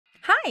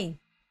Hi,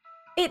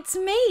 it's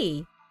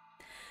me.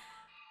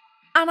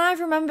 And I've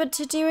remembered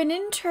to do an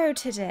intro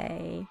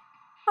today.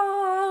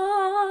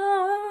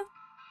 Ah,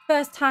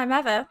 first time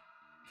ever.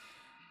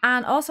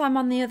 And also I'm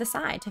on the other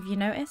side. Have you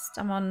noticed?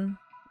 I'm on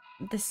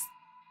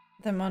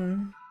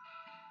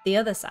the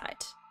other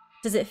side.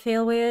 Does it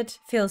feel weird?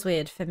 Feels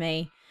weird for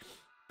me.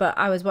 But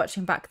I was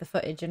watching back the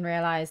footage and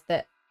realised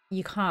that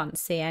you can't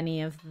see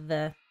any of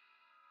the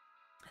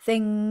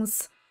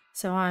things.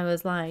 So I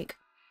was like,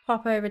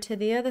 pop over to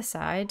the other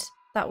side.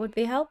 That would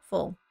be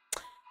helpful.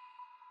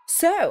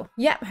 So,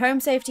 yep, Home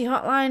Safety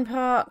Hotline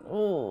part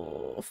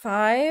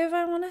 5,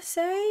 I want to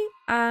say.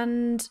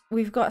 And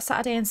we've got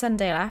Saturday and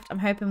Sunday left. I'm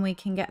hoping we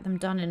can get them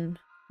done in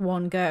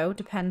one go.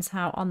 Depends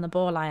how on the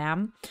ball I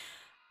am.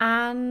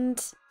 And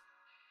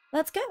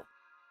let's go.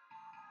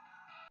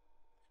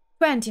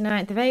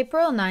 29th of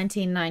April,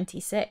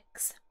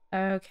 1996.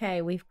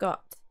 Okay, we've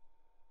got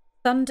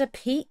Thunder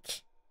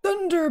Peak,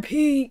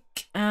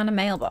 and a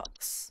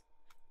mailbox.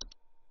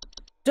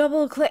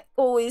 Double click,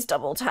 always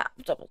double tap,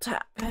 double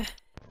tap.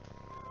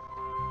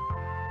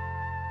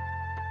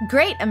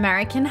 Great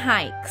American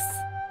Hikes.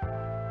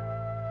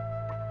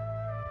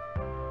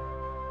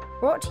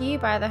 Brought to you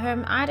by the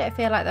Home... I don't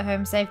feel like the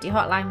Home Safety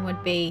Hotline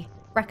would be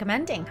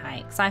recommending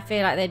hikes. I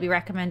feel like they'd be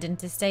recommending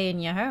to stay in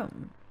your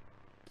home.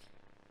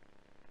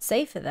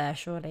 Safer there,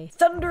 surely.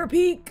 Thunder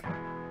Peak!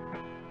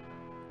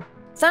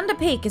 Thunder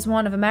Peak is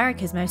one of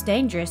America's most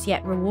dangerous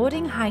yet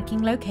rewarding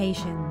hiking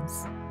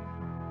locations.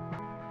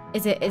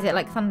 Is it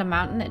like Thunder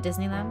Mountain at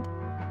Disneyland?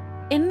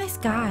 In this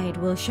guide,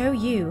 we'll show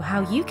you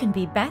how you can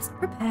be best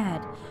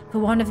prepared for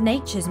one of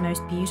nature's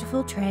most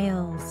beautiful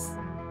trails.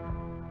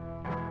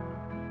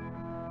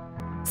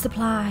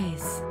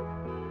 Supplies.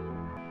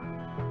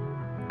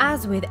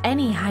 As with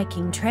any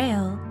hiking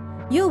trail,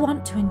 you'll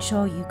want to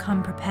ensure you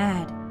come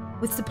prepared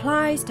with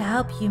supplies to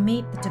help you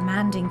meet the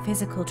demanding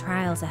physical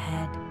trials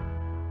ahead.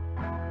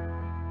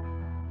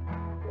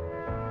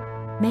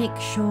 Make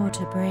sure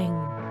to bring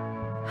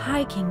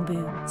hiking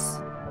boots,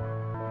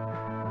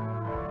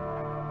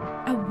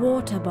 a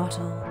water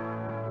bottle,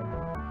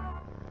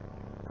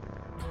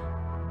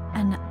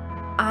 an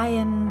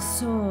iron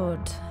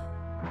sword,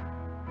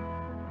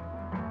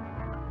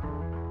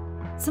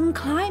 some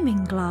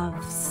climbing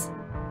gloves.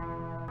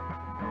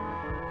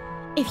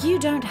 If you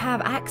don't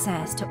have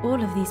access to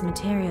all of these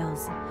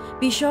materials,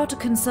 be sure to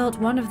consult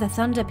one of the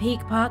Thunder Peak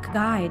Park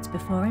guides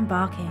before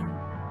embarking.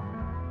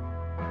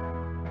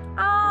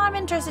 I'm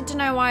interested to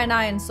know why an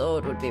iron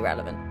sword would be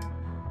relevant.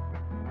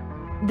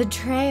 The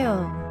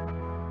trail.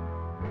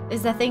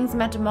 Is there things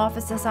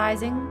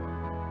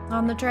metamorphosizing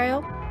on the trail?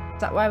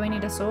 Is that why we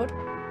need a sword?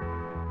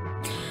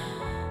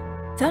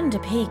 Thunder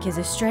Peak is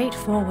a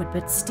straightforward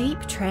but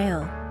steep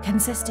trail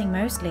consisting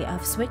mostly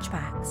of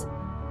switchbacks,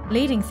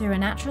 leading through a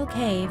natural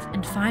cave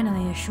and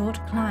finally a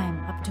short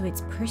climb up to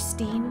its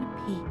pristine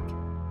peak.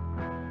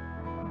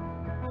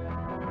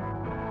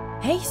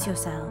 Pace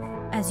yourself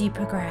as you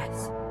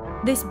progress.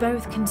 This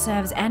both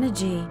conserves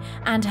energy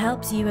and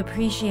helps you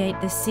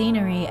appreciate the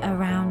scenery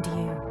around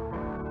you.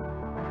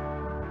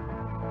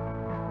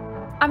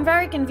 I'm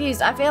very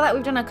confused. I feel like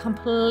we've done a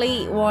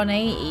complete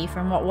 180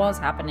 from what was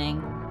happening.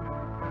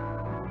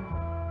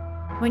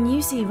 When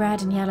you see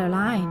red and yellow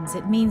lines,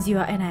 it means you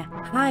are in a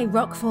high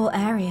rockfall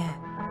area.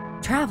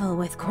 Travel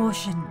with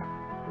caution.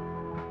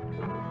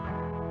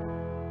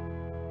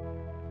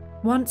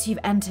 Once you've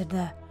entered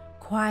the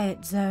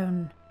quiet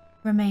zone,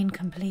 remain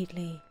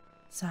completely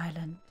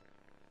silent.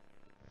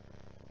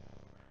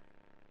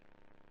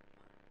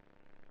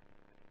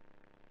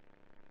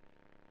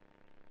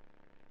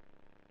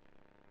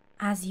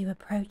 As you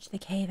approach the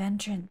cave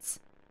entrance,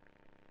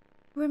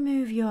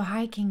 remove your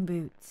hiking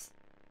boots.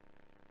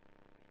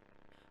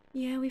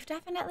 Yeah, we've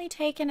definitely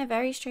taken a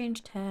very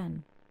strange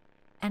turn.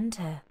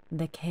 Enter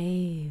the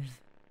cave.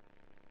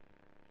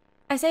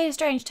 I say a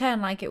strange turn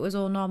like it was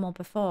all normal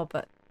before,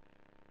 but...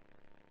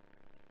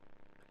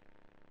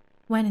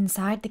 When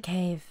inside the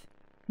cave,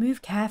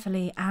 move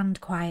carefully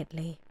and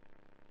quietly.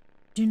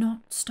 Do not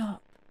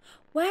stop.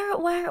 Where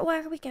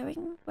are we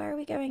going? Where are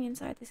we going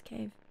inside this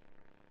cave?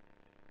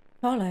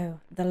 Follow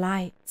the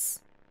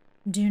lights.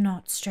 Do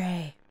not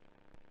stray.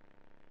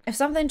 If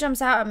something jumps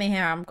out at me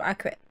here, I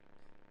quit.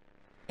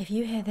 If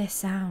you hear this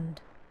sound,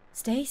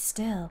 stay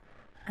still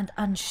and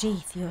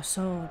unsheath your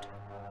sword.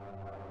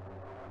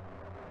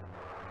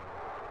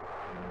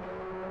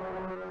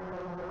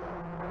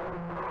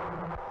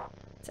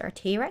 Is there a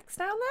T-Rex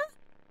down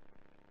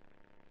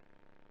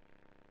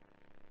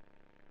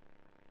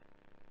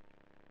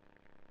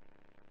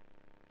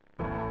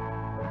there?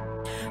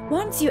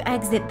 Once you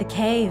exit the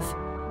cave,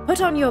 put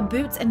on your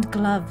boots and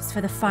gloves for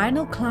the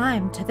final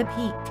climb to the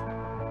peak.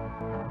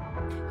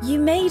 You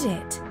made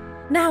it.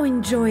 Now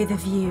enjoy the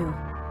view.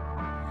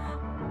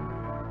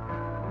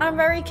 I'm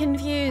very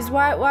confused.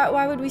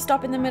 Why would we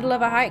stop in the middle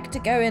of a hike to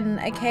go in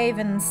a cave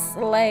and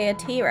slay a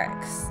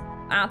T-Rex?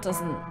 That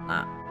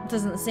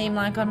doesn't seem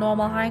like a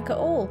normal hike at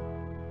all.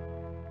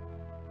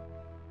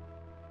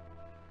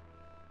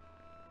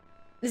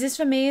 Is this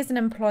for me as an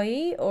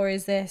employee, or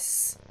is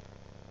this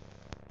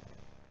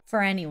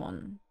for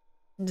anyone?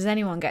 Does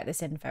anyone get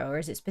this info, or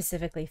is it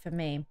specifically for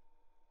me?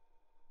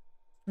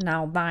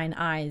 Now thine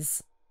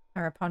eyes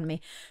are upon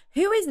me.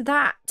 Who is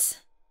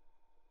that?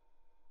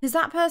 Has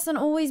that person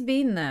always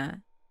been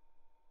there?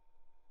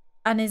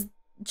 And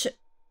should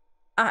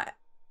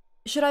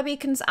I be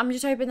I'm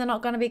just hoping they're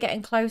not going to be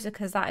getting closer,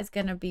 because that is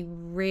going to be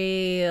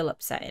real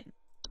upsetting.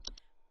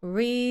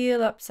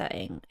 Real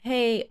upsetting.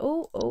 Hey,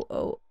 oh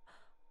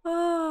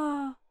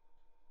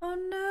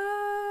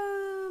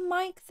no,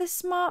 Mike the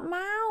smart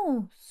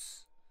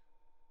mouse.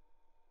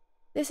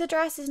 This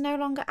address is no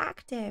longer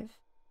active.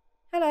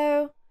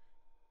 Hello.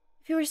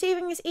 If you're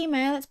receiving this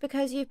email, it's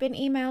because you've been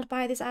emailed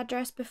by this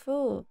address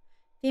before.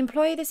 The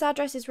employee this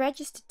address is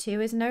registered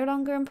to is no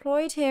longer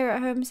employed here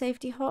at Home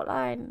Safety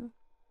Hotline.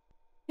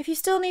 If you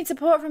still need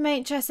support from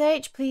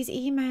HSH, please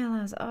email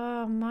us.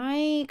 Oh,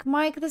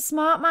 Mike the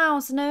smart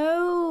mouse,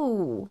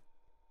 no.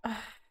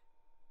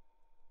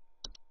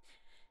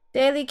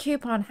 Daily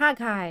coupon, hag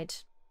hide.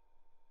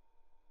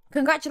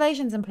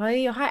 Congratulations,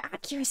 employee, your high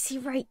accuracy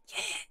rate.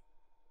 Yeah,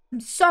 I'm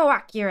so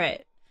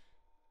accurate.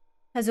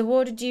 Has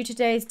awarded you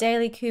today's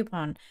daily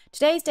coupon.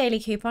 Today's daily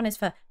coupon is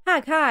for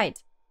hag hide.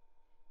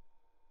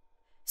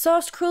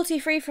 Sourced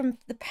cruelty-free from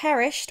the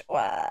perished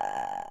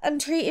and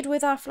treated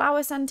with our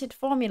flower-scented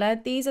formula,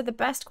 these are the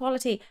best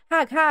quality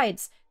hag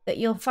hides that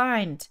you'll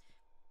find.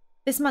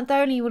 This month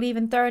only, we'll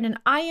even throw in an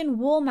iron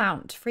wall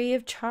mount free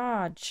of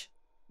charge.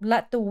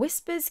 Let the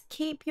whispers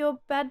keep your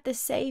bed the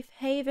safe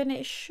haven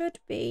it should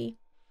be.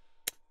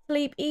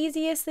 Sleep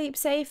easier, sleep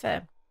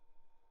safer.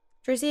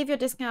 To receive your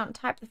discount,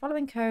 type the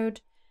following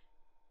code.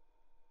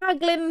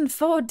 Haggling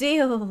for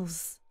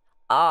deals.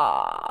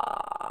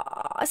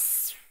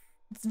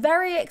 It's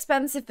very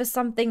expensive for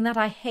something that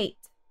I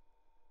hate.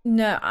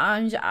 No,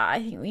 I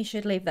think we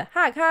should leave the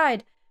hag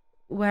hide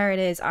where it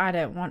is. I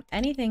don't want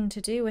anything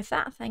to do with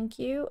that, thank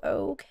you.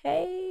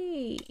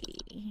 Okay.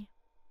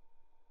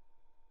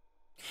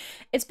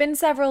 It's been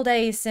several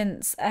days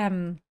since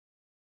I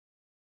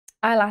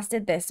last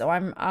did this, so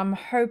I'm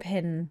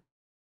hoping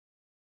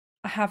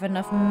I have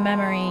enough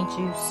memory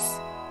juice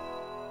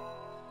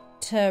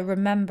to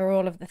remember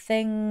all of the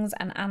things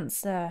and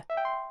answer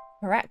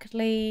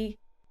correctly.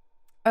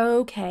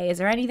 Okay, is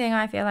there anything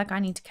I feel like I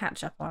need to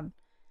catch up on?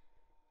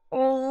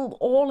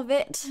 All of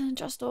it,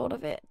 just all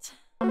of it.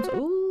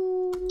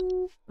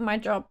 Ooh, my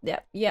job.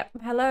 Yep.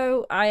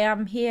 Hello, I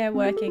am here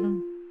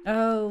working.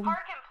 Oh.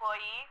 Park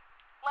employee,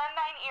 lend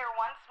thine ear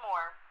once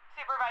more.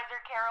 Supervisor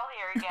Carol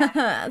here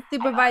again.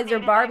 Supervisor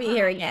Barbie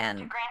here again.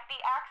 To grant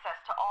thee access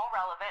to all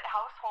relevant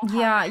household.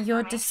 Yeah,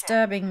 you're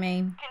disturbing me.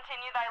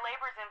 Continue thy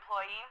labors,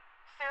 employee.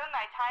 Soon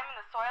thy time in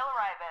the soil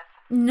arriveth.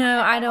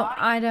 No, I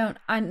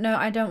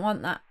don't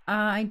want that.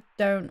 I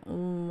don't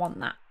want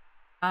that.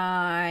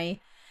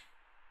 I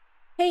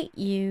hate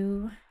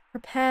you.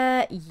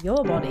 Prepare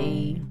your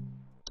body.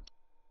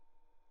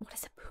 What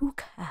is a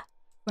Pooka?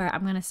 Right,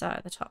 I'm gonna start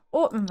at the top.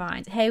 Autumn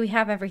vines. Hey, we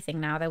have everything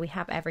now, though. We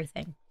have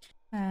everything.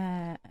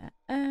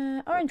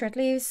 Orange red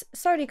leaves.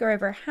 Slowly go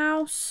over a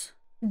house.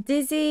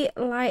 Dizzy,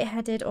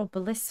 lightheaded, or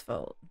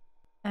blissful.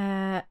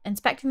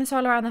 Inspecting the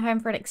soil around the home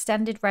for an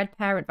extended red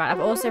parent vine. I've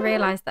also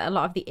realised that a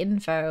lot of the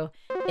info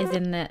is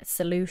in the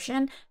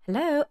solution.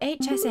 Hello,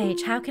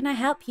 HSH. How can I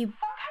help you,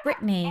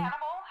 Brittany?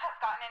 Animal has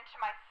gotten into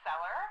my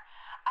cellar.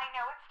 I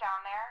know it's down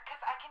there because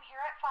I can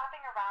hear it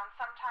flapping around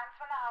sometimes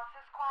when the house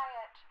is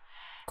quiet.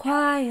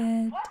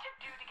 Quiet. What to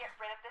do to get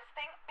rid of this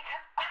thing?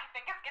 Because I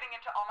think it's getting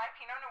into all my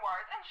Pinot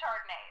Noirs and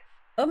Chardonnays.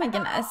 Oh my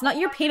goodness, not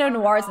your Pinot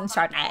Noirs and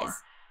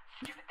Chardonnays.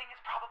 Stupid thing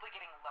is probably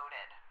getting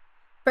loaded.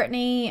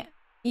 Brittany,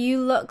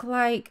 you look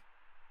like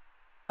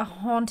a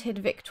haunted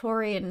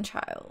Victorian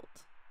child.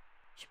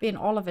 Should be an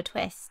Oliver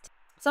Twist.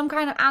 Some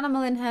kind of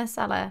animal in her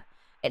cellar.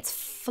 It's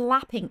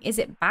flapping. Is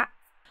it bats?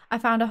 I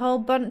found a whole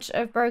bunch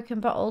of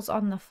broken bottles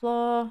on the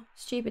floor.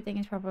 Stupid thing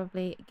is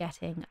probably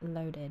getting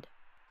loaded.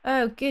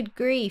 Oh, good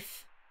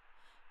grief.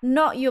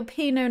 Not your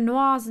Pinot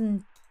Noirs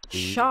and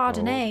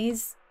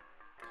Chardonnays.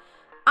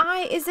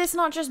 Is this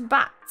not just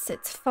bats?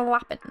 It's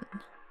flapping.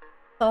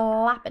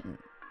 Flapping.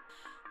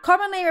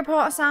 Commonly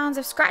report sounds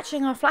of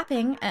scratching or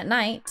flapping at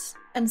night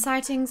and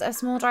sightings of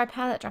small dry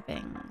pellet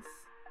droppings.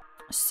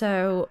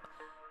 So,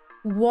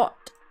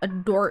 what a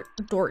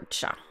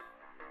dorcha.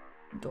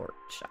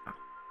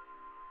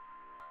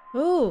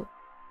 Ooh,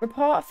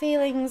 report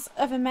feelings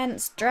of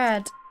immense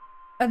dread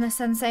and the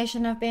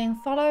sensation of being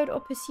followed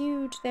or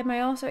pursued. They may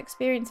also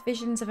experience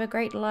visions of a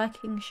great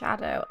lurking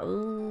shadow.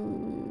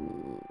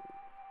 Ooh,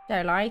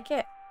 don't like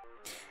it.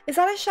 Is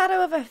that a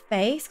shadow of a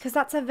face? Because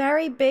that's a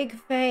very big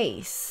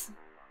face.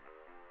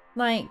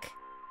 Like,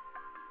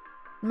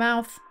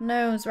 mouth,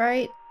 nose,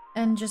 right?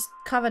 And just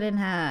covered in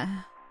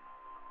hair.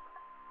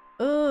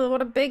 Ooh,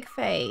 what a big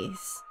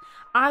face.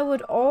 I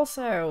would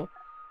also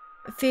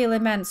feel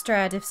immense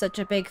dread if such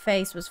a big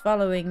face was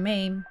following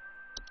me.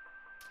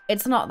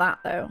 It's not that,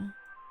 though.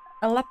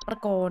 A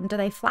leprechaun. Do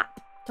they flap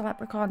to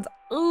leprechauns?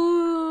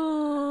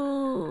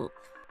 Ooh.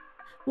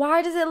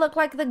 Why does it look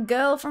like the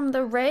girl from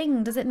The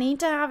Ring? Does it need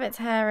to have its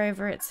hair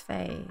over its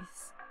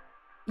face?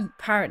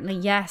 Apparently,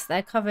 yes.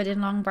 They're covered in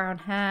long brown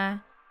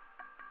hair.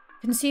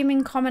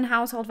 Consuming common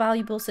household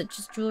valuables such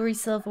as jewelry,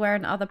 silverware,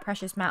 and other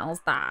precious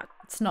metals.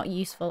 That's not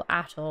useful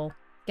at all.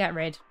 Get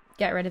rid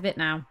of it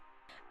now.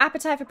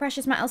 Appetite for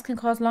precious metals can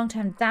cause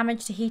long-term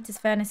damage to heaters,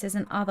 furnaces,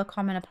 and other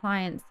common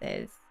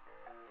appliances.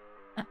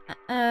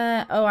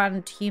 Oh,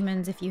 and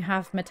humans if you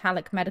have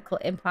metallic medical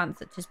implants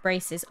such as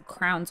braces,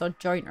 crowns, or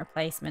joint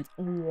replacements.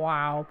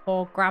 Wow,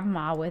 poor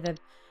grandma with a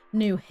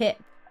new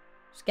hip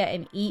just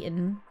getting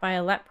eaten by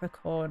a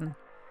leprechaun.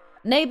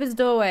 Neighbour's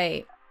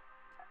doorway.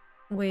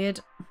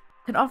 Weird.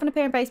 Can often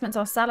appear in basements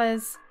or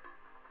cellars.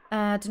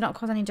 Do not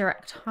cause any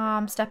direct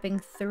harm. Stepping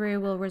through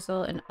will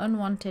result in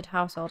unwanted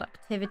household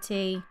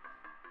activity.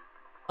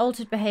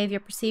 Altered behaviour,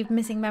 perceived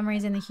missing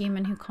memories in the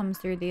human who comes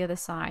through the other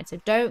side. So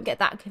don't get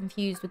that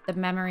confused with the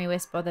memory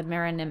wisp or the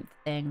mirror nymph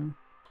thing.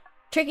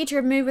 Tricky to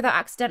remove without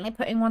accidentally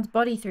putting one's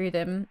body through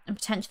them and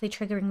potentially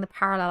triggering the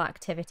parallel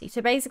activity.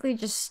 So basically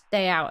just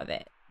stay out of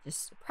it.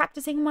 Just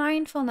practicing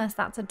mindfulness.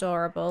 That's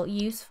adorable,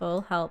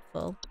 useful,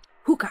 helpful.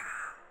 Pooka.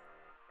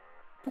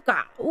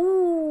 Pooka.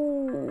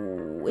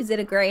 Ooh. Is it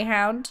a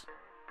greyhound?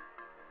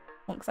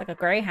 Looks like a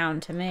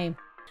greyhound to me.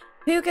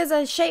 Pookas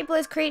are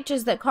shapeless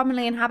creatures that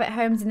commonly inhabit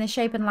homes in the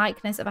shape and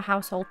likeness of a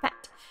household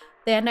pet.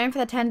 They are known for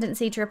their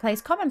tendency to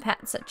replace common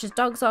pets such as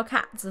dogs or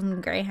cats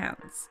and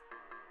greyhounds.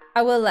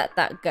 I will let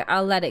that go.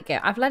 I'll let it go.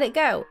 I've let it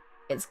go.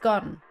 It's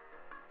gone.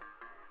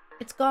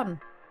 It's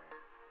gone.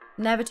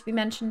 Never to be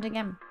mentioned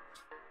again.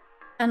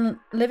 And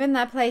live in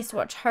their place to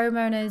watch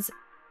homeowners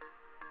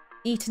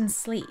eat and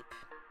sleep.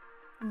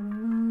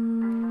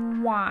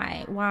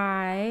 Why?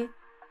 Why?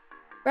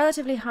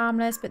 Relatively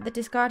harmless, but the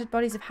discarded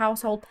bodies of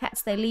household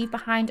pets they leave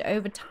behind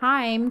over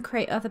time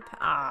create other...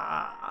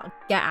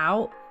 get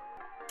out.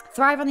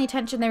 Thrive on the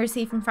attention they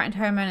receive from frightened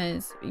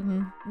homeowners.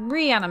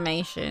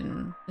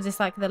 Reanimation. Is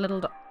this like the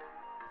little...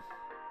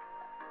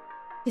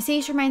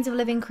 Deceased remains of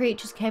living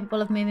creatures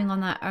capable of moving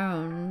on their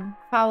own.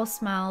 Foul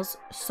smells,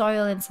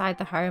 soil inside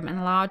the home,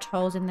 and large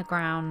holes in the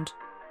ground.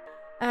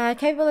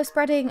 Capable of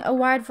spreading a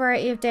wide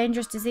variety of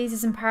dangerous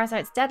diseases and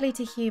parasites deadly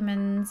to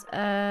humans.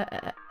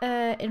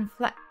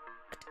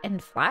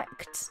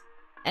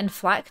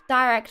 Inflict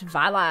direct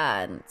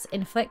violence.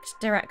 Inflict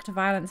direct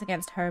violence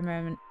against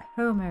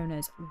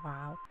homeowners.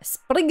 Wow.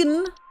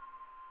 Spriggan.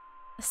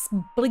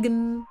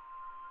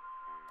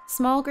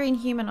 Small green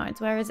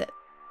humanoids. Where is it?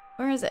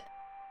 Where is it?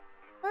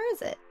 Where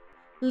is it?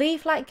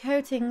 Leaf-like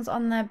coatings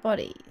on their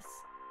bodies.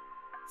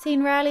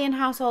 Seen rarely in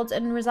households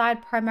and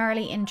reside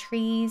primarily in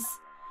trees.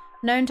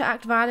 Known to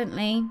act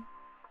violently.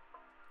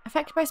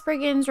 Affected by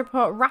Spriggans,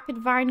 report rapid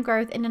vine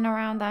growth in and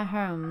around their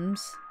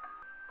homes.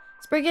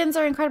 Spriggans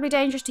are incredibly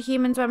dangerous to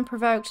humans when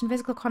provoked, and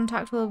physical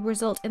contact will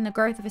result in the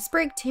growth of a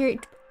sprig tree.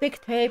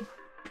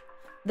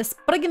 The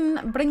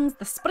Spriggan brings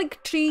the sprig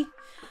tree.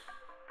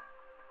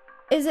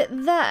 Is it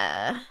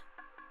there?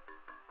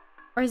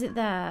 Or is it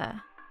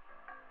there?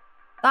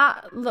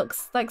 That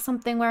looks like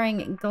something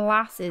wearing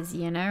glasses,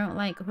 you know?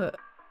 Like,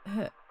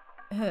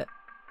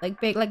 like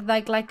big, like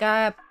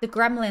the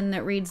gremlin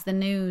that reads the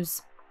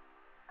news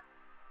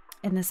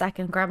in the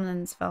second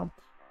Gremlins film.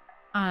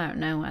 I don't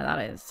know where that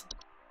is.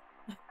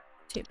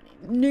 Too many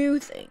new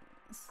things.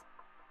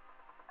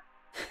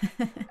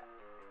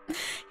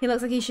 He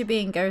looks like he should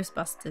be in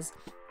Ghostbusters.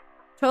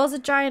 Trolls are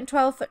giant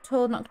 12-foot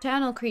tall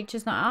nocturnal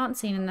creatures that aren't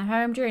seen in the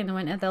home during the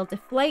winter. They'll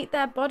deflate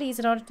their bodies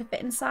in order to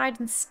fit inside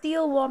and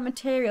steal warm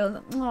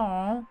materials.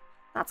 Aww,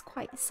 that's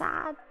quite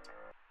sad.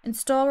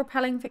 Install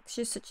repelling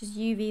fixtures such as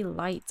UV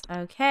light.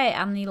 Okay,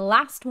 and the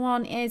last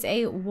one is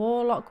a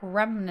Warlock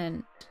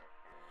Remnant.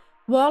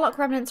 Warlock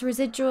Remnants are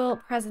residual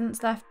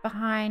presence left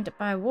behind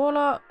by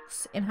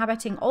warlocks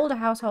inhabiting older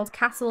households,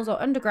 castles, or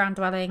underground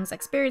dwellings.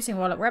 Experiencing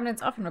Warlock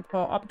Remnants often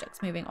report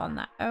objects moving on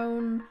their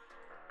own,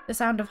 the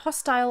sound of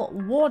hostile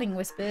warning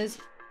whispers,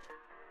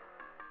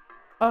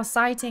 or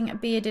sighting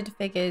bearded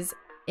figures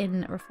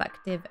in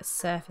reflective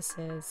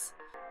surfaces.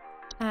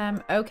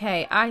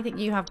 Okay, I think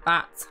you have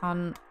bats,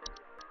 hon.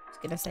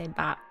 Gonna say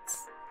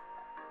bats.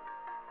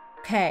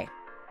 Okay,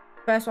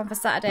 first one for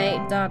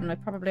Saturday done.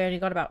 We've probably only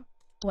got about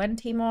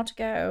 20 more to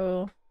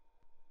go.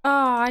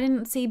 Oh, I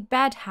didn't see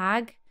bed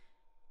hag.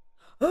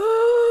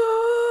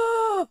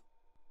 What?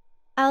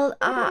 Oh,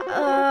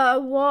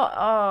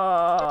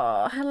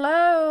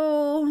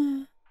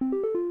 hello,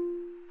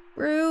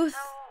 Ruth. So,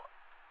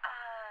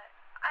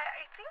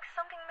 I think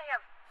something may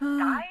have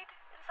died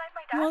inside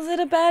my desk. Was it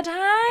a bed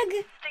hag?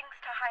 It stinks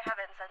to high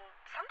heavens, and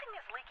something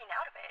is leaking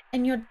out of it.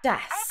 In your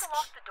desk? I have to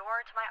lock the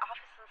door to my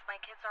office since my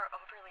kids are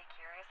overly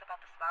curious about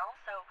the smell,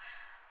 so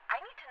I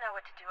need to know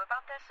what to do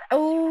about this as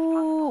soon as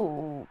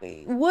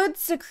possible. Wood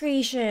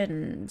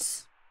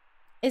secretions.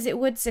 Is it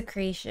wood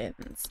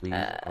secretions?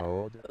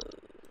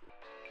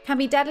 Can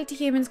be deadly to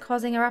humans,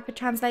 causing a rapid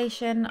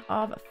translation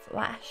of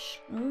flesh.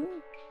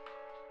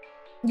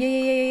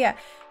 Yeah.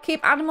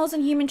 Keep animals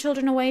and human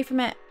children away from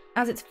it,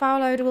 as its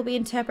foul odor will be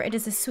interpreted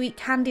as a sweet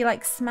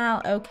candy-like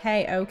smell.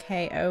 Okay.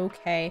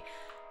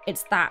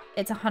 It's that.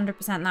 It's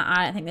 100% that.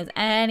 I don't think there's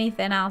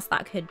anything else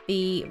that could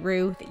be.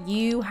 Ruth,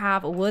 you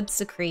have wood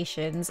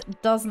secretions.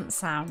 Doesn't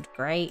sound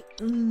great.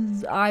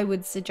 I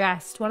would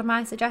suggest. What am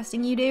I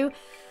suggesting you do?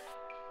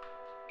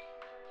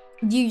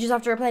 You just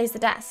have to replace the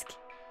desk.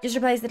 Just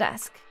replace the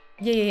desk.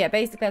 Yeah.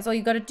 Basically, that's all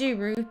you got to do,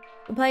 Ruth.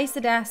 Replace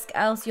the desk,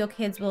 else your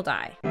kids will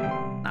die.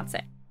 That's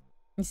it.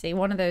 You see,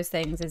 one of those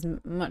things is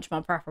much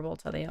more preferable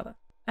to the other.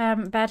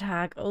 Bed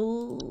hag.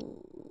 Oh.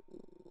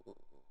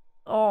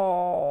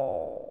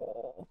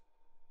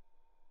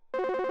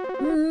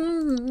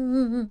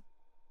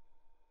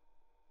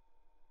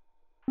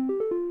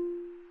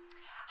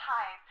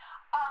 Hi.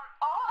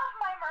 All of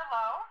my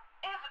Merlot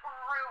is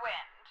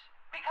ruined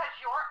because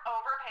your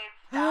overpaid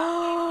staff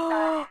gave me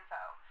bad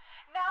info.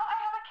 Now I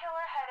have a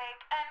killer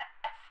headache and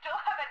I still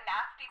have a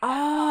nasty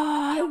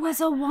It was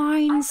a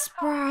wine I just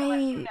wanted to let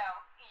you spray. know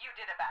you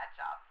did a bad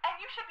job and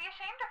you should be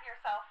ashamed of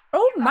yourself.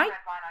 Oh You've got my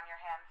red wine on your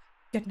hands.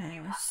 You have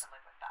goodness. to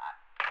live with that.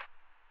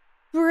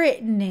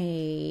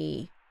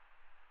 Brittany.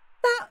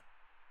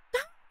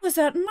 That was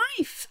a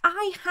knife.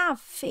 I have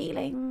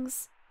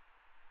feelings.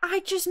 I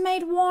just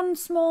made one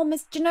small Do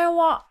you know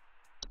what?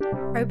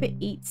 Hope it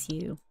eats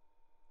you.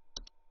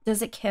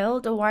 Does it kill?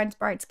 Do wine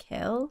sprites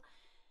kill?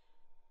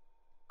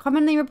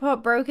 Commonly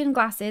report broken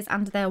glasses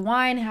and their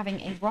wine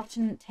having a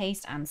rotten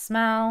taste and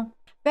smell.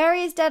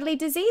 Various deadly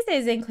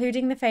diseases,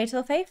 including the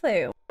fatal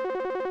flu.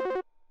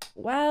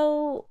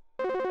 Well,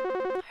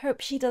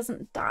 hope she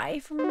doesn't die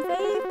from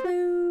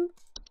flu.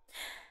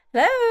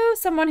 Hello,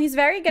 someone who's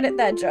very good at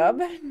their job.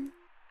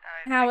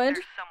 Howard.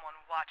 There's someone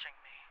watching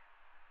me.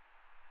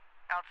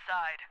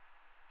 Outside,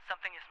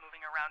 something is moving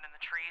around in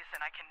the trees,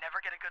 and I can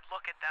never get a good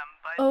look at them,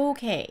 but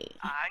Okay.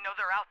 I know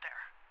they're out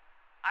there.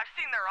 I've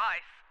seen their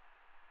eyes.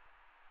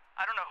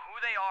 I don't know who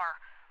they are,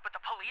 but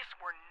the police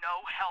were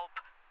no help.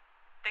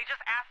 They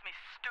just asked me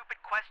stupid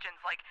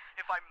questions like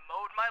if I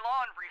mowed my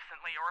lawn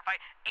recently or if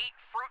I ate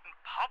fruit in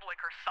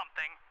public or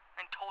something,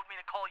 and told me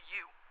to call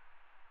you.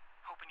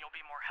 Hoping you'll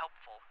be more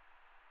helpful.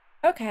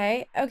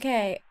 Okay.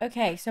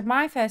 So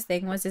my first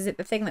thing was, is it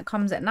the thing that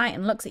comes at night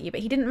and looks at you? But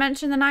he didn't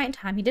mention the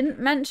nighttime.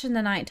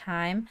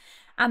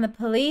 And the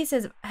police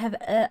have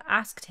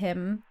asked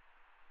him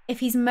if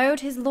he's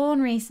mowed his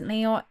lawn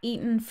recently or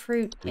eaten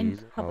fruit in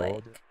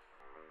public.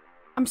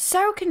 I'm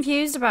so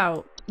confused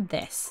about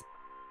this.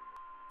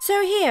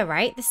 So here,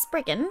 right, the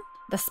Spriggan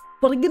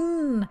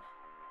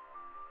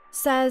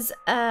says,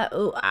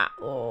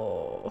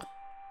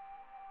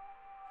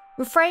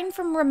 refrain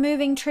from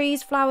removing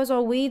trees, flowers,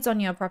 or weeds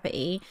on your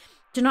property.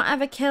 Do not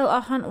ever kill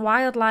or hunt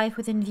wildlife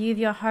within view of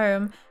your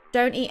home.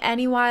 Don't eat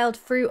any wild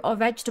fruit or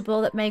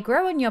vegetable that may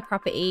grow on your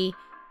property.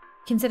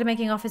 Consider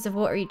making offers of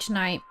water each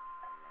night.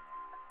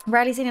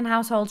 Rarely seen in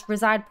households,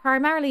 reside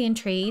primarily in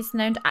trees,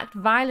 known to act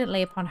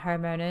violently upon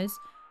homeowners.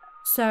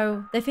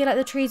 So they feel like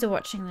the trees are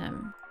watching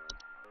them.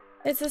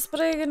 It's a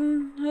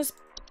Spriggan.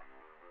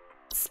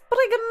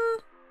 Spriggan.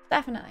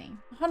 Definitely.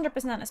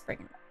 100% a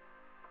Spriggan.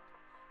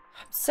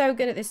 I'm so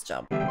good at this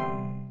job.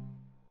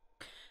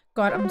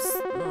 God, I'm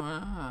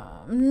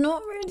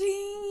not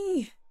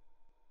ready.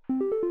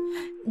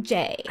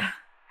 Jay.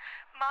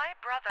 My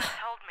brother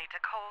told me to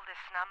call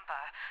this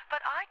number,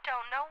 but I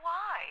don't know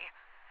why.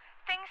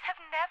 Things have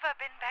never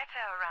been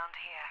better around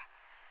here.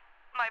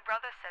 My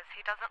brother says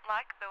he doesn't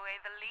like the way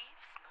the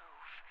leaves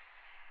move,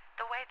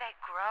 the way they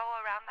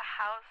grow around the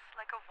house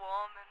like a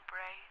warm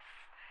embrace.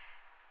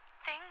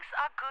 Things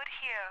are good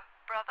here,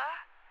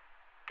 brother.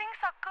 Things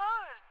are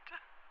good.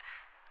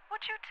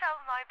 Would you tell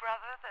my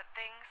brother that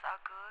things are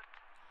good?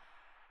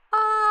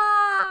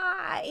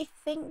 I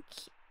think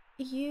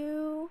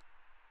you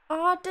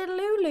are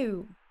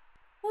Delulu.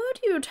 Would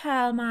you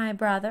tell my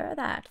brother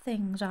that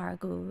things are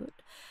good?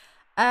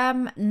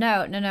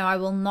 No, I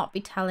will not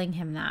be telling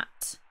him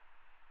that.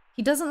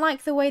 He doesn't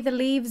like the way the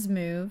leaves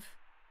move,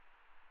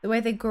 the way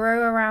they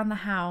grow around the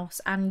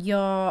house, and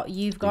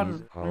you've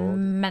gone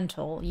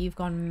mental. You've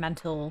gone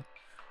mental.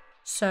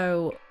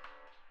 So,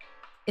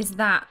 is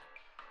that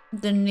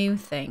the new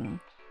thing?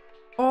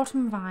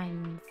 Autumn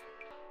vines.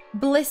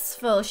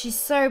 Blissful. She's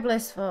so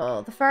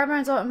blissful. The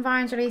pheromones autumn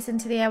vines release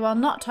into the air, while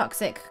not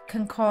toxic,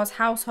 can cause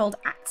household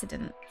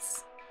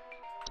accidents.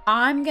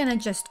 I'm gonna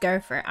just go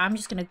for it. I'm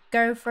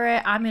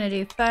gonna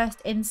do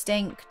first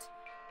instinct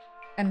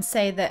and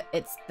say that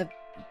it's the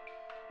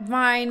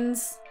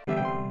vines.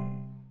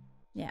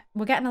 Yeah,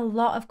 we're getting a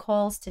lot of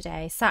calls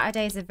today.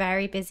 Saturday's a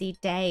very busy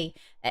day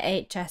at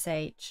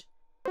HSH.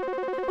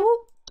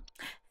 Ooh.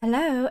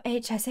 Hello,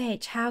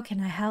 HSH. How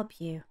can I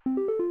help you?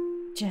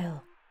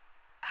 Jill.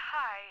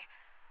 Hi.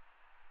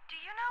 Do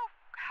you know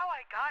how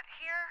I got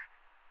here?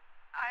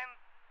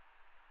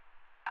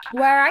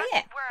 Where are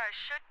you? Where I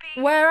should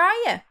be? Where are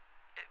you?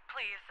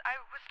 Please, I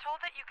was told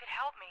that you could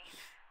help me.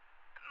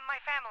 My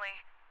family.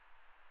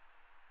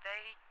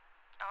 They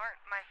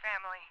aren't my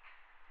family.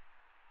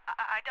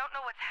 I don't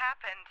know what's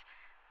happened.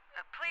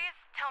 Please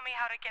tell me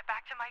how to get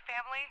back to my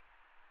family.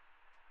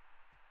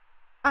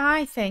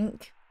 I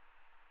think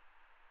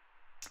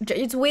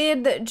it's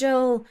weird that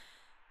Jill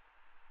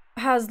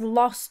has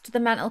lost the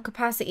mental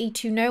capacity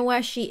to know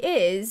where she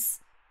is,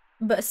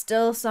 but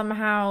still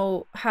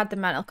somehow had the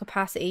mental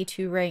capacity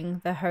to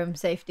ring the home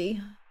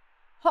safety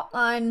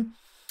hotline.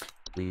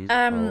 Please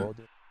hold.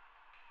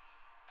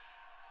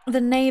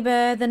 the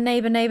neighbor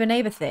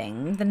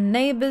thing. The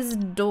neighbor's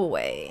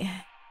doorway.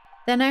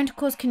 They're known to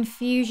cause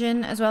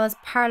confusion as well as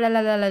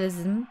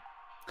parallelism.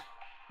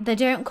 They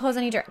don't cause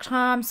any direct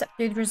harm, except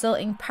through the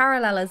resulting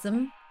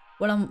parallelism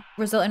will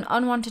result in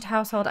unwanted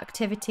household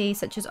activity,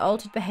 such as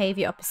altered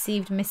behavior or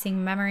perceived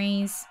missing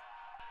memories.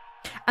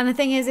 And the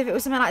thing is, if it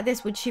was something like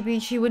this,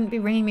 she wouldn't be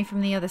ringing me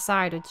from the other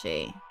side, would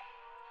she?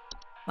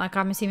 Like,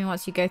 I'm assuming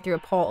once you go through a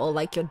portal,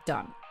 like, you're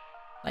done.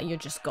 Like, you're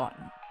just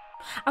gone.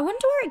 I wonder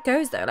where it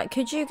goes, though. Like,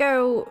 could you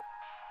go...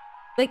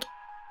 Like,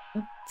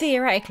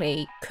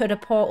 theoretically, could a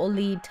portal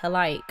lead to,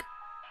 like,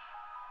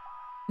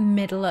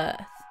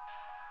 Middle-earth?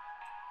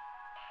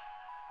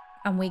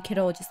 And we could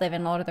all just live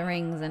in Lord of the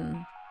Rings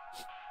and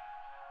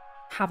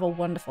have a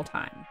wonderful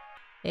time.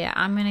 Yeah,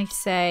 I'm going to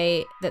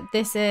say that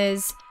this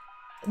is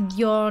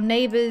your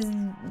neighbor's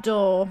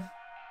door.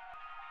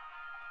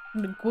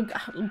 We're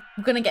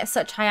going to get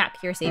such high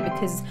accuracy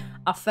because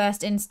our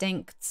first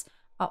instincts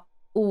are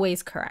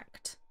always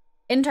correct.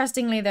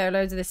 Interestingly, though,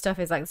 loads of this stuff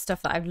is like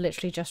stuff that I've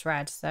literally just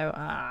read. So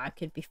I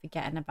could be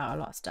forgetting about a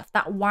lot of stuff.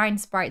 That wine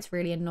sprite's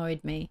really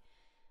annoyed me.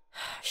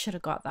 Should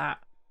have got that.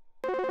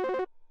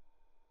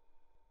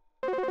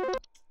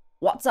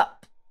 What's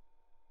up?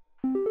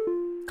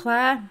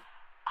 Claire?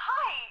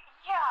 Hi,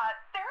 yeah,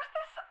 there's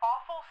this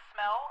awful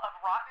smell of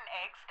rotten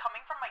eggs coming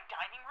from my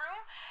dining room,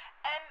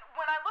 and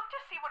when I looked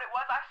to see what it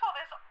was, I saw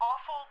this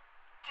awful,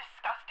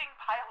 disgusting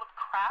pile of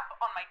crap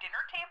on my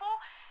dinner table.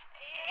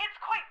 It's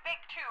quite big,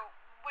 too,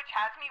 which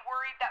has me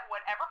worried that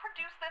whatever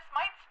produced this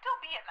might still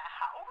be in the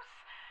house,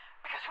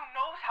 because who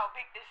knows how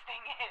big this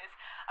thing is.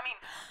 I mean,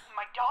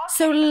 my dog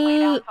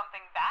laid out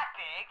something that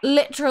big.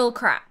 Literal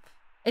crap.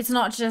 It's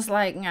not just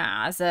like,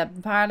 nah, it's a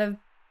pile of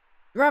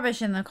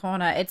rubbish in the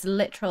corner. It's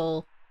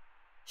literal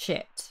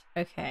shit.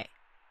 Okay.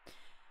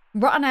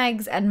 Rotten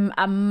eggs and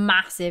a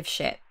massive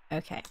shit.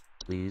 Okay.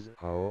 Please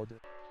hold.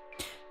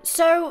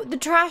 So, the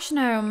trash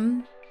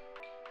gnome.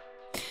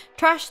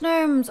 Trash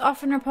gnomes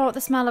often report the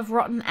smell of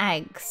rotten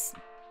eggs.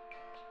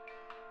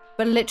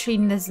 But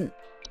literally there's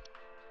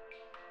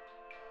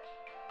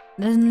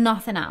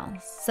nothing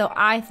else. So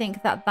I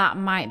think that that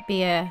might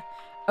be a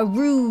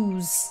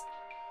ruse.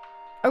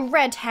 A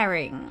red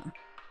herring.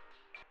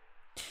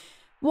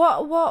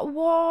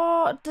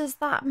 What does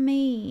that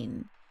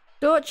mean?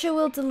 Torture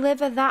will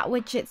deliver that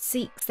which it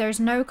seeks. There is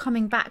no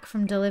coming back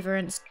from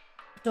deliverance.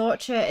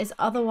 Torture is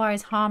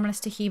otherwise harmless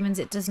to humans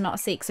it does not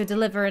seek. So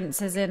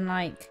deliverance is in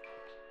like,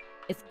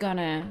 it's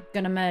gonna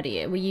murder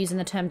you. We're using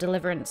the term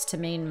deliverance to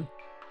mean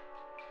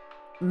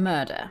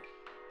murder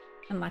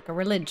in like a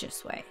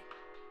religious way.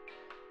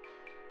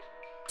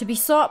 To be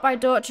sought by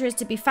torture is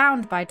to be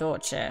found by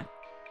torture.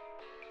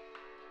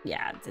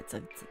 Yeah, it's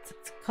a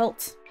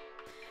cult.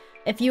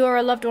 If you or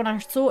a loved one are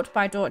sought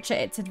by torture,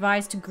 it's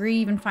advised to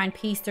grieve and find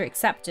peace through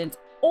acceptance.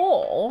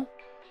 Or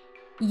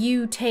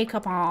you take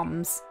up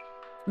arms.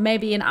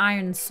 Maybe an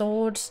iron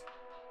sword.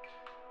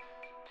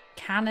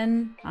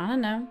 Cannon. I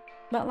don't know.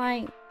 But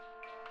like,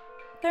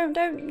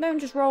 don't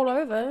just roll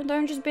over.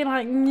 Don't just be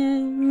like,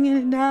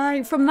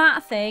 die from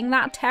that thing.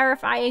 That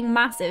terrifying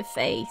massive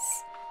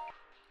face.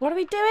 What are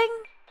we doing?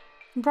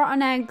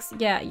 Rotten eggs.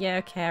 Yeah,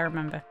 okay, I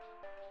remember.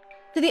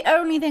 So the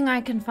only thing I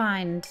can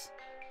find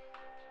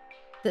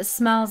that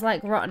smells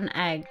like rotten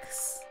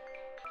eggs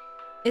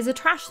is a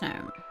trash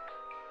gnome.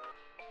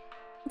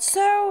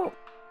 So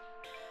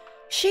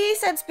she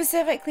said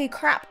specifically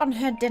crap on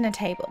her dinner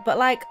table, but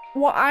like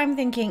what I'm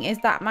thinking is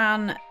that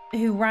man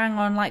who rang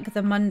on like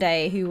the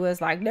Monday who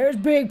was like, there's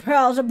big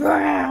piles of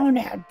brown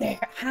out there.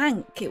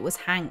 Hank, it was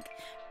Hank.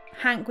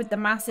 Hank with the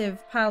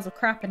massive piles of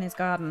crap in his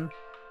garden.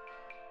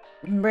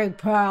 Big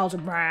piles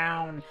of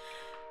brown.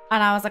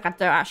 And I was like, I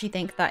don't actually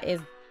think that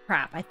is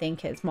crap. I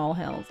think it's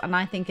molehills. And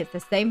I think it's the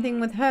same thing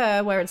with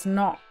her where it's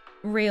not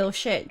real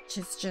shit.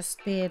 It's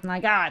just being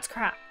like, it's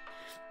crap.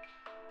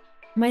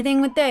 My thing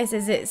with this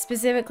is it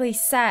specifically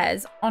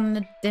says on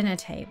the dinner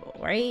table,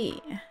 right?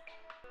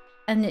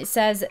 And it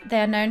says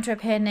they're known to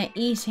appear near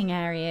eating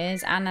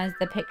areas and as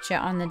the picture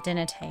on the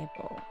dinner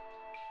table.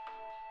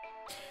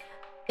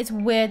 It's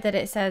weird that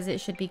it says it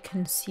should be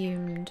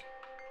consumed.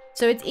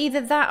 So it's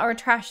either that or a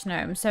trash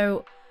gnome.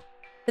 So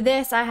for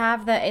this, I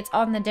have that it's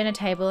on the dinner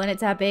table and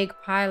it's a big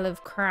pile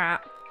of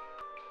crap.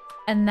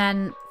 And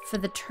then for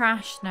the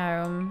trash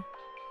gnome,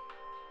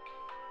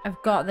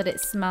 I've got that it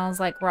smells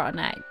like rotten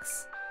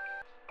eggs.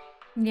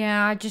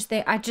 Yeah, I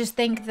just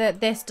think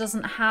that this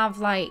doesn't have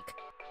like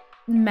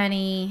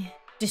many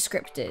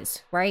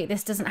descriptors, right?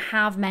 This doesn't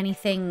have many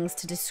things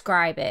to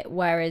describe it,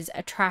 whereas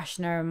a trash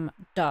gnome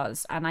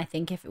does. And I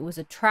think if it was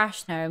a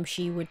trash gnome,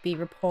 she would be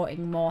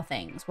reporting more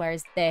things.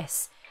 Whereas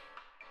this,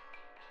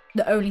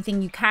 the only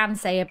thing you can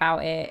say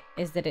about it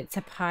is that it's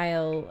a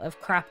pile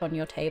of crap on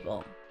your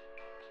table.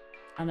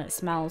 And it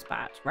smells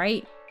bad,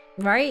 right?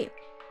 Right?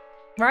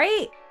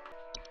 Right?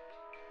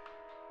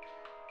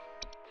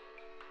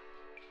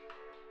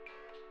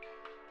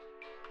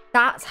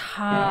 That's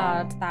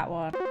hard, that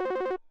one.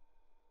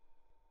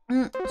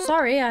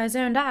 Sorry, I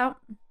zoned out.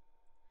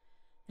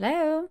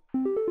 Hello?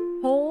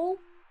 Paul?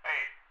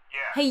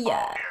 Hey,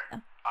 yeah.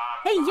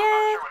 Hey, yeah. I'm not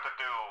sure what to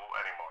do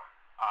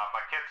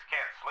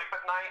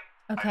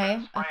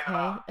Okay, I've been spraying okay,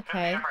 about 50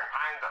 okay. different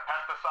kinds of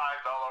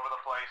pesticides all over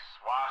the place,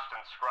 washed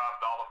and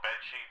scrubbed all the bed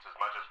sheets as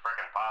much as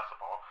frickin'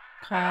 possible.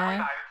 And every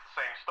Okay. night it's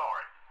the same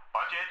story.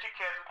 Bunch of itchy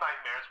kids with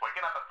nightmares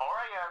waking up at 4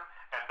 a.m.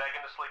 and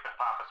begging to sleep in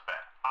Papa's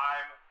bed.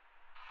 I'm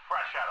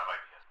fresh out of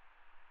ideas.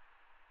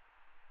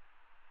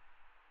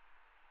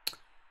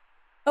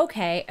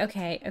 Okay,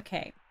 okay,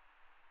 okay.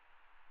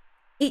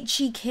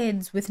 Itchy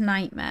kids with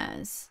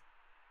nightmares.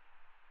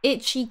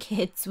 Itchy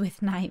kids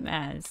with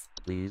nightmares.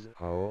 Please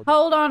hold.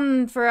 Hold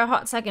on for a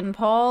hot second,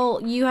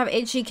 Paul. You have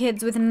itchy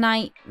kids with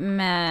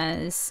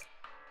nightmares.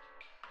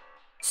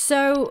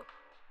 So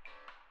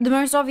the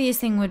most obvious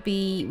thing would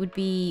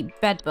be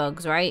bed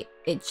bugs, right?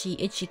 Itchy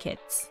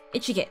kids.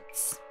 Itchy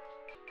kids.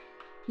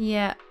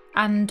 Yeah,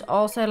 and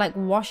also like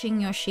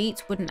washing your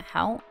sheets wouldn't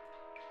help.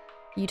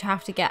 You'd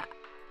have to get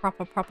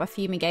proper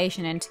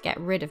fumigation in to get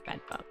rid of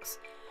bed bugs.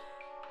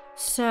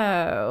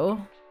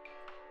 So,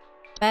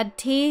 bed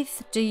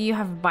teeth. Do you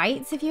have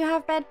bites if you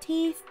have bed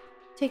teeth?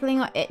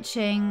 Tickling or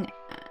itching.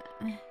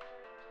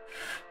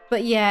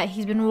 But yeah,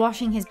 he's been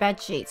washing his bed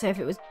sheets. So if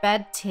it was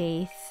bed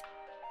teeth,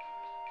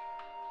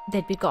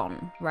 they'd be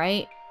gone,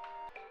 right?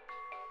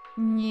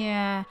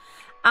 Yeah.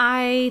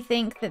 I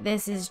think that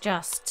this is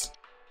just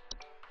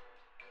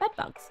bed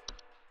bugs.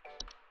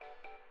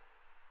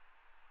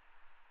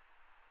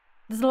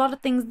 There's a lot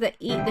of things that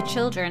eat the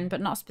children,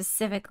 but not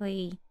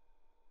specifically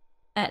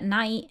at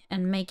night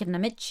and making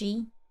them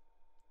itchy,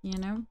 you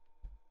know?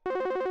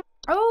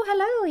 Oh,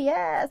 hello,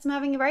 yes, I'm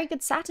having a very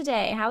good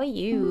Saturday. How are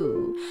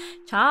you?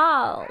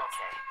 Charles.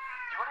 Okay,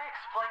 you want to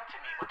explain to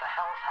me what the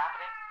hell is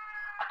happening?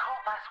 I called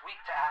last week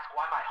to ask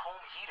why my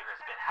home heater has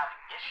been having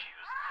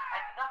issues,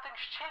 and nothing's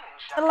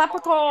changed. The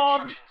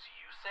leprechaun. The instructions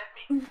you sent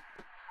me. Be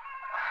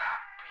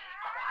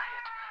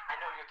quiet. I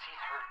know your teeth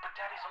hurt, but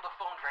Daddy's on the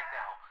phone right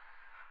now.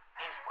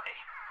 Anyway,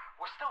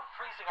 we're still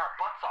freezing our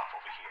butts off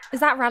over here.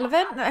 Is that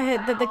relevant?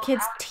 That the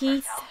kid's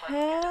teeth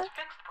hurt?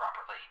 Fixed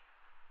properly.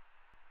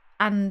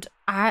 And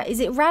is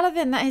it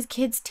relevant that his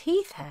kid's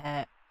teeth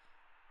hurt?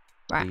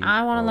 Right,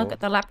 I want to look at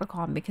the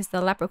leprechaun because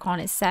the leprechaun,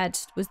 it said,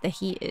 was the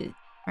heater,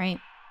 right?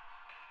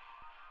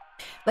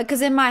 Like,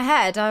 because in my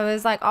head, I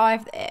was like, oh,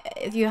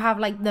 if you have,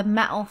 like, the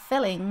metal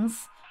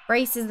fillings,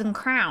 braces and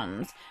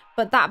crowns,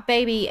 but that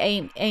baby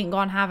ain't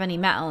gonna have any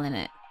metal in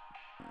it.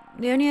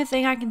 The only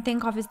thing I can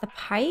think of is the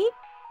pipes.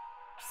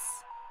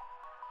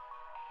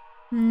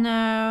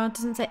 No, it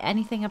doesn't say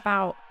anything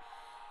about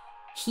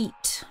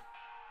heat.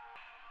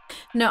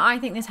 No, I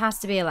think this has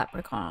to be a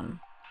leprechaun.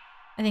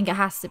 I think it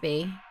has to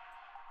be.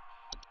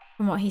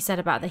 From what he said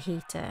about the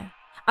heater.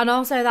 And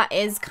also that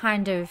is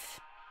kind of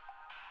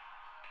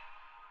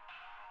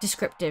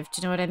descriptive,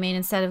 do you know what I mean?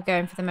 Instead of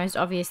going for the most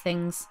obvious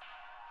things,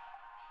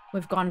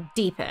 we've gone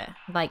deeper.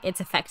 Like, it's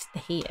affected the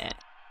heater,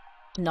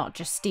 not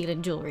just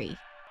stealing jewelry.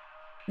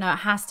 No, it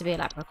has to be a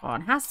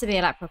leprechaun. It has to be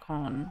a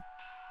leprechaun.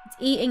 It's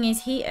eating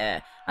his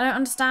heater. I don't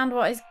understand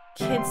what his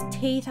kid's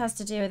teeth has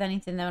to do with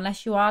anything, though,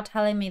 unless you are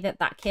telling me that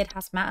that kid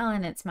has metal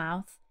in its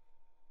mouth.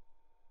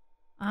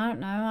 I don't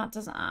know. That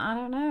doesn't... I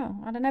don't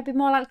know. I don't know. It'd be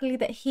more likely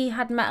that he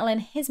had metal in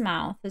his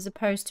mouth as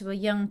opposed to a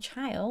young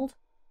child.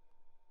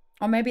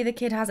 Or maybe the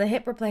kid has a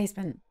hip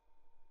replacement.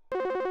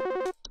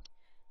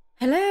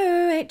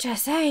 Hello,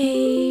 HSH.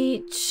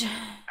 I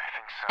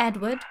think some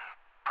Edward.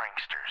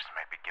 pranksters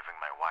might be giving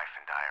my wife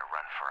and I a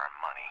run for our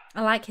money.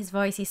 I like his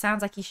voice. He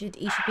sounds like he should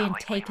be Lately,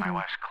 taken. my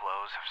wife's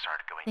clothes have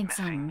started going Think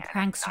missing, some and at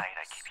pranksters. night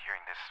I keep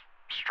hearing this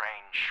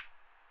strange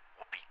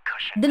whoopee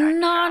cushion The type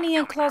sound Narnia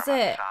coming from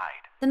closet.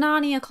 outside. The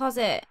Narnia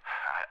closet.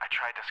 I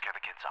tried to scare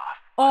the kids off.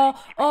 Oh, by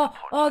keeping oh, the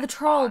oh, the porch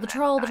troll, on the at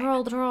troll, the night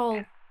troll, the troll.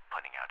 and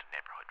putting out a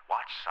neighborhood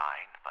watch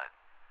sign, but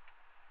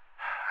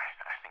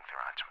I think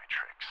they're onto my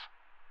tricks.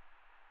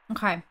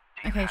 Okay.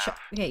 Okay,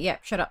 yeah,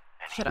 shut up.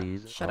 Shut up.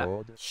 Please Shut up.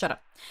 hold. Shut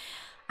up.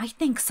 I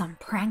think some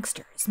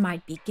pranksters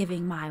might be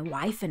giving my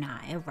wife and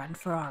I a run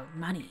for our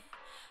money.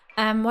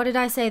 What did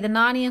I say? The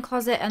Narnia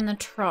closet and the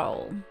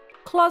troll.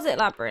 Closet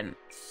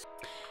labyrinth.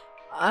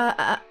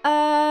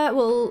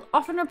 Will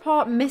often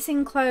report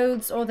missing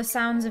clothes or the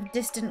sounds of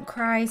distant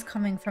cries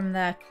coming from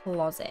their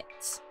closet.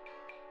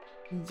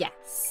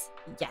 Yes.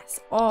 Yes.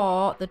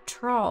 Or the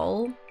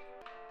troll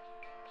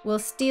will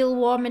steal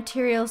warm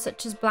materials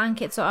such as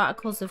blankets or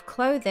articles of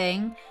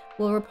clothing,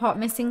 will report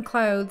missing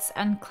clothes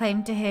and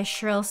claim to hear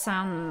shrill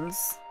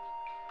sounds.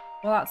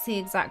 Well, that's the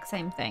exact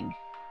same thing.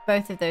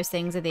 Both of those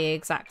things are the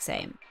exact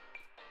same.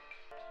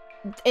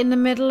 In the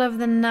middle of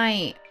the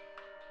night.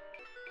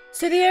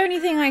 So the only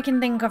thing I can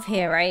think of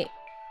here, right,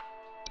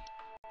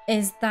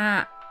 is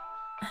that...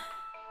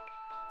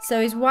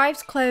 So his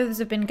wife's clothes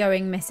have been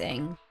going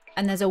missing,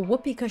 and there's a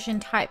whoopee cushion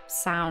type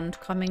sound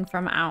coming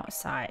from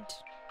outside.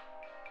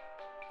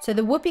 So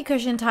the whoopee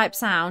cushion type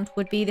sound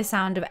would be the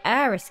sound of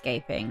air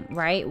escaping,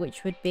 right?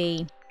 Which would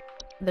be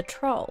the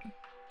troll.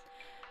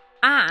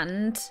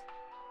 And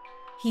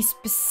he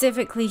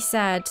specifically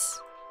said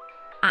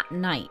at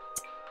night.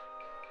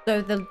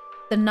 So the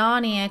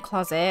Narnia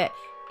closet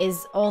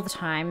is all the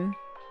time.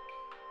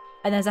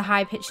 And there's a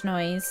high pitched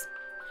noise.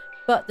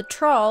 But the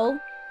troll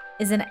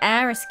is an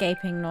air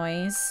escaping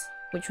noise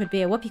which would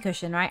be a whoopee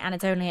cushion, right? And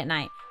it's only at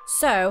night.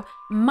 So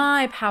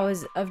my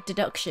powers of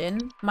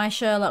deduction, my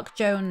Sherlock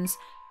Jones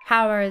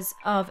powers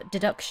of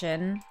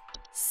deduction,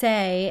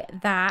 say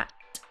that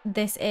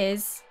this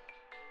is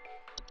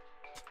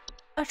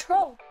a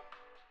troll.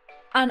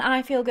 And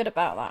I feel good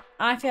about that.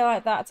 I feel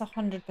like that's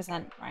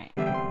 100% right.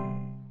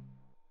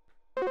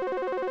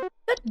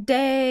 Good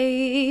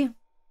day.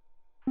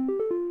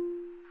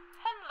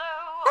 Hello.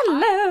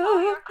 Hello. I saw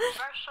your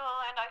commercial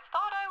and I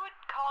thought I would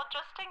call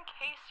just in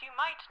case you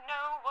might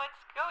know what's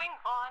going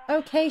on.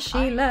 Okay,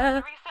 Sheila.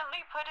 I was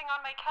recently putting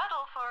on my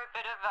kettle for a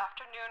bit of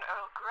afternoon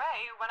Earl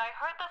Grey when I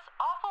heard this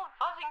awful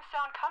buzzing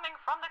sound coming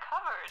from the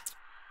cupboard.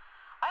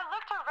 I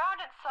looked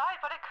around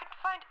inside, but I couldn't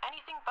find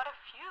anything but a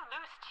few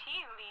loose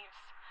tea leaves.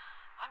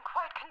 I'm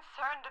quite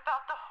concerned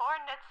about the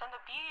hornets and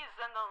the bees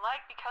and the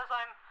like because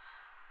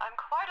I'm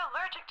quite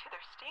allergic to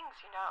their stings,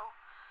 you know.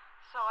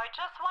 So I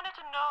just wanted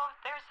to know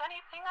if there's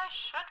anything I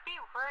should be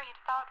worried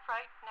about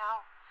right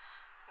now.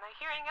 My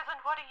hearing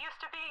isn't what it used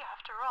to be,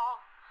 after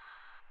all.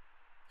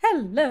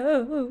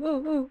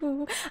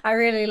 Hello. I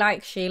really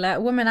like Sheila,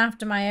 a woman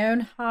after my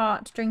own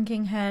heart,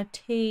 drinking her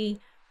tea.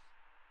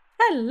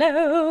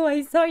 Hello,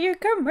 I saw your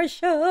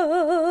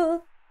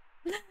commercial.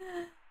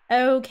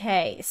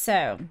 Okay,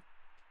 so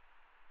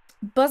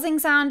buzzing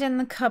sound in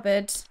the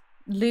cupboard,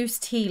 loose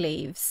tea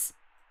leaves.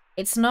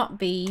 It's not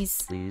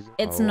bees. Please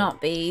It's hold.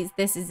 not bees.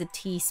 This is a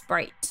tea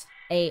sprite.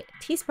 A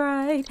tea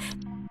sprite.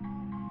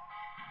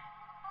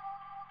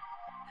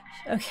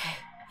 Okay.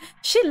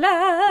 Sheila,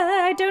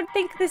 I don't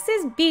think this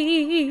is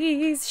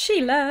bees.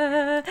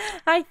 Sheila,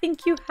 I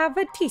think you have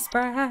a tea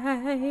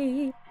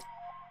sprite.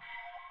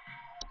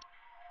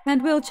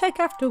 And we'll check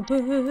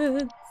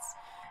afterwards.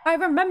 I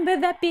remember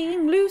there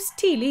being loose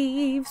tea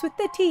leaves with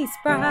the tea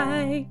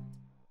sprite.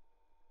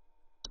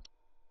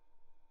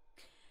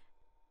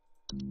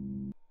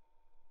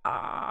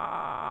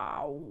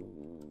 Oh,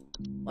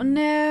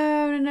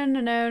 no, no, no,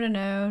 no, no,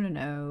 no, no,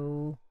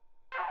 no.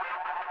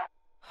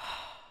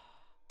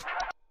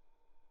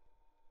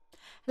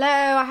 Hello,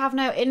 I have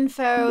no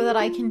info that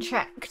I can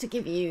check to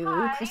give you,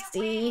 Hi, we Christy.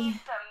 need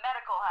some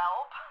medical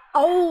help.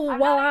 Oh, I'm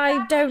well, not I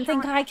exactly don't sure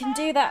think what I to can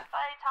say. do that.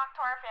 I talked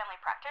to our family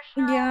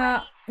practitioner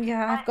Yeah, already,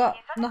 yeah, I've but got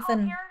he said to call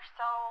nothing. here,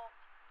 so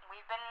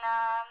we've been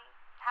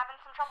having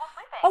some trouble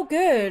sleeping. Oh,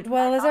 good.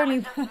 Well, I there's thought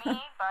only it was just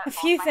me, but a both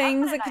few my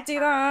things husband that and could I do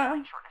started that.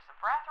 feeling shortness of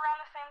breath around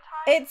the same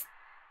time. It's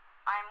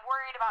I'm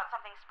worried about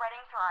something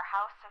spreading through our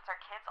house since our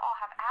kids all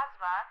have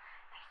asthma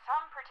and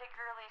some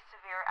particularly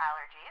severe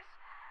allergies.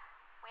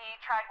 We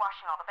tried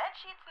washing all the bed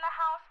sheets in the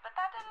house, but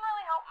that didn't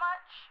really help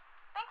much.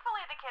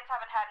 Thankfully, the kids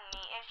haven't had any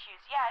issues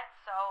yet,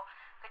 so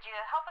could you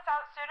help us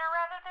out sooner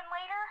rather than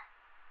later?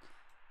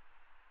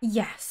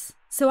 yes.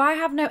 So I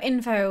have no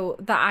info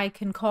that I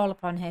can call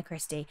upon here,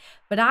 Christy.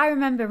 But I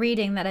remember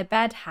reading that a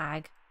bed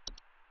hag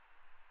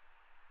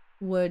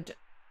would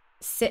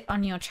sit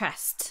on your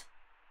chest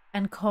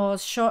and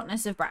cause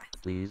shortness of breath.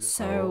 Please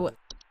So, hold.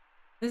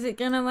 is it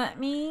gonna let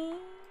me?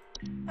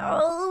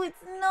 Oh,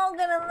 it's not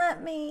gonna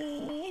let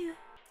me.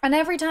 And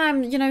every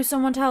time, you know,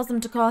 someone tells them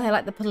to call here,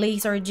 like the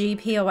police or a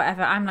GP or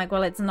whatever, I'm like,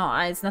 well, it's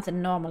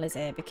nothing normal, is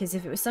it? Because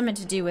if it was something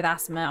to do with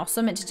asthma or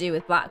something to do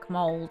with black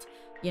mold,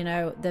 you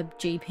know, the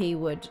GP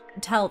would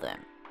tell them.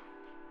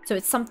 So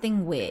it's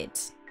something weird,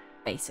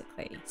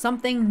 basically.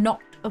 Something not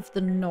of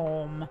the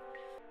norm.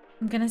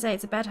 I'm gonna say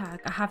it's a bed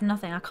hag. I have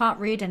nothing. I can't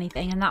read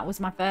anything, and that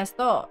was my first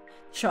thought.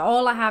 Sure,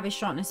 all I have is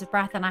shortness of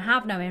breath, and I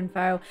have no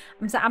info.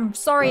 I'm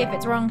sorry if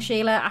it's wrong,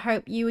 Sheila. I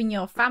hope you and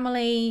your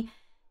family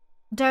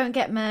don't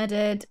get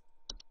murdered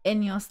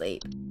in your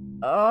sleep.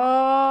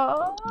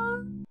 Oh,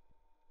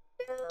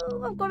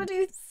 I've got to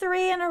do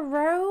 3 in a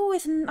row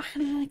with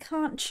I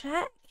can't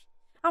check.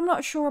 I'm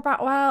not sure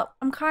about. Well,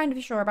 I'm kind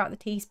of sure about the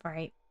tea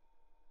sprite.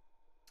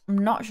 I'm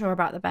not sure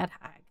about the bed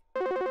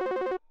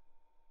hag.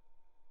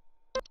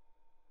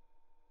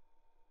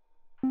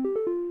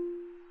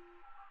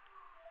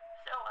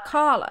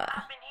 Carla.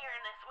 I've been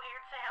hearing this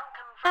weird sound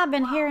coming from I've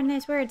been the wall. hearing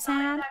this weird Not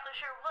sound. exactly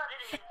sure what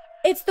it is.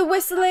 It's the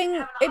whistling.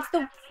 Having a It's hard the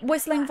time sleeping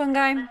whistling because of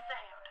fungi. this sound.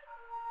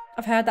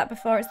 I've heard that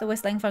before. It's the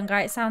whistling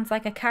fungi. It sounds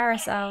like a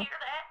carousel. Hear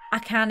that? I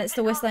can. It's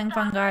the It's all whistling the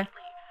time fungi.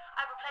 lately.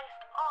 I've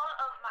replaced all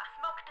of my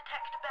smoke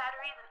detector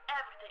batteries and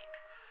everything,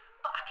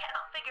 but I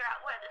cannot figure out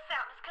where the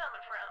sound is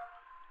coming from.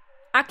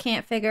 I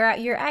can't figure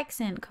out your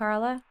accent,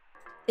 Carla.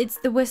 It's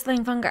the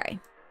whistling fungi.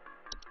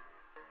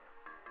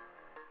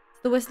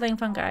 It's the whistling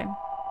fungi.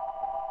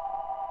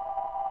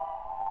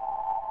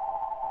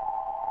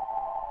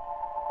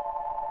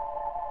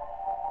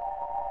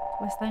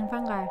 Whistling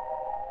fungi.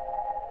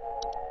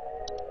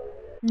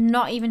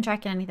 Not even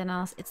checking anything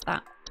else. It's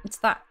that. It's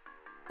that.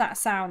 That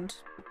sound.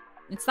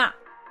 It's that.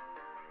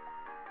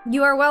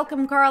 You are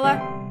welcome, Carla.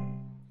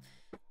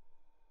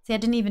 See, I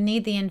didn't even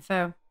need the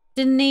info.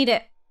 Didn't need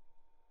it.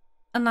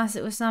 Unless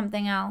it was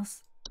something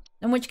else.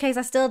 In which case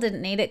I still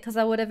didn't need it because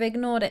I would have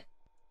ignored it.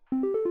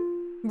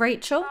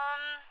 Rachel?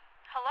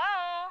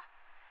 Hello?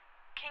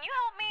 Can you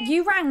help me?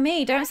 You rang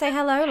me. Don't say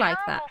hello like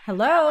that.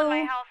 Terrible smell in Hello?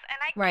 my house, and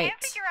I Right.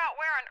 can't figure out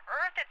where on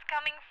earth it's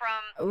coming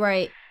from.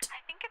 Right.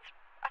 I think it's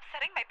upset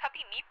petting my puppy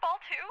Meatball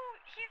too?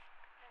 He's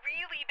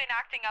really been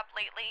acting up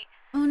lately.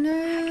 Oh no.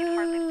 I can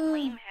hardly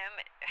blame him.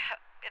 It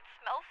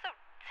smells so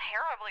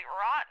terribly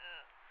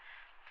rotten.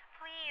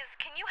 Please,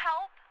 can you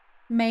help?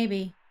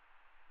 Maybe.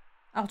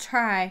 I'll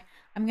try.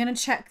 I'm gonna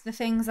check the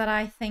things that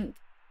I think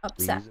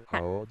upset.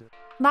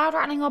 Loud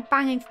rattling or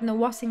banging from the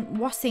washing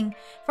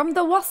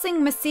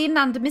machine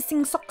and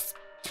missing socks.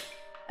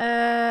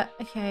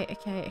 Okay.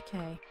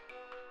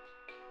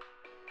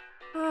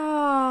 Oh,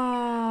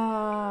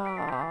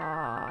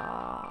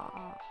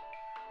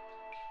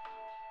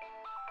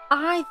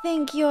 I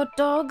think your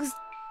dog's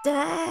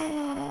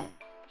dead.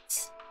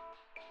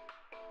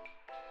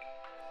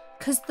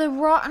 Because the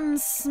rotten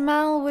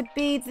smell would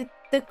be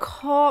the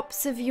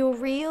corpse of your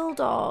real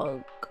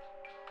dog.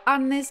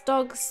 And this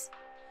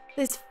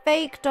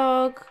fake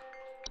dog.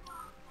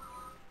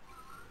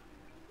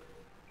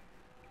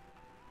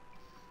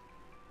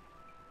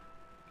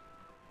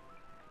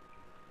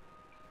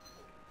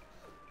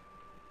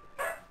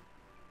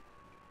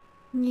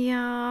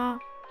 Yeah.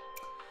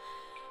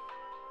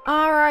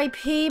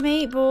 R.I.P.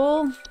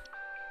 Meatball.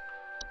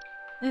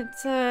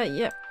 It's,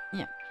 yep.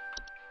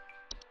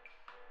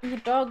 The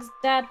dog's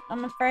dead,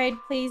 I'm afraid.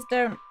 Please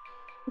don't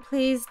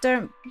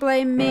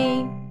blame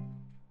me.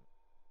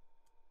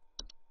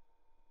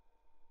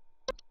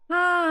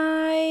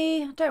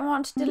 Hi. I don't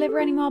want to deliver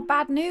any more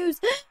bad news.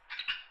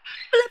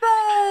 Flipper!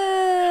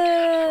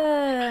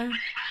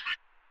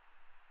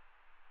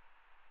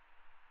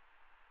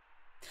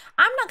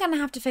 I'm not gonna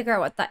have to figure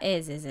out what that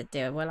is it,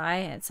 will I,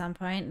 at some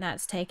point?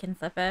 That's taken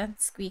Flipper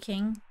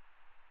squeaking.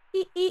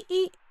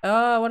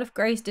 Oh, what if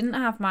Grace didn't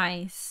have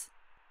mice?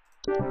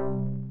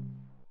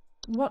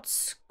 What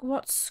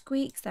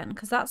squeaks then?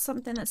 Because that's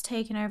something that's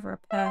taken over a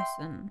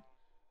person.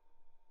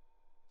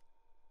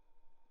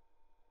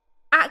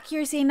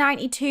 Accuracy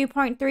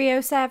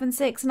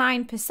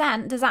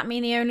 92.30769%. Does that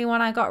mean the only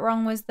one I got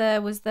wrong was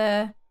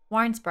the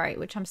wine sprite,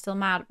 which I'm still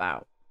mad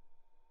about?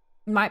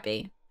 Might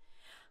be.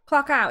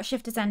 Clock out.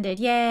 Shift has ended.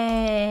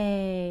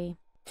 Yay!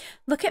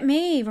 Look at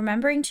me,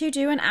 remembering to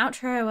do an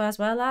outro as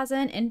well as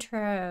an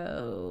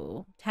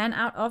intro. 10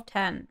 out of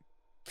 10.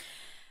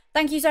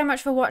 Thank you so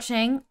much for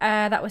watching.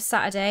 That was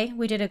Saturday.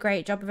 We did a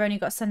great job. We've only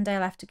got Sunday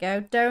left to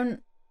go.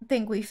 Don't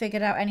think we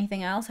figured out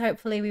anything else.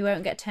 Hopefully we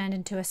won't get turned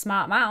into a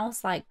smart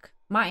mouse like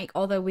Mike,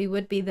 although we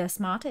would be the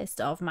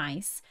smartest of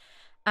mice.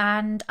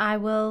 And I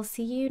will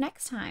see you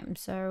next time.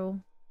 So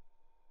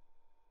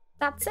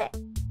that's it.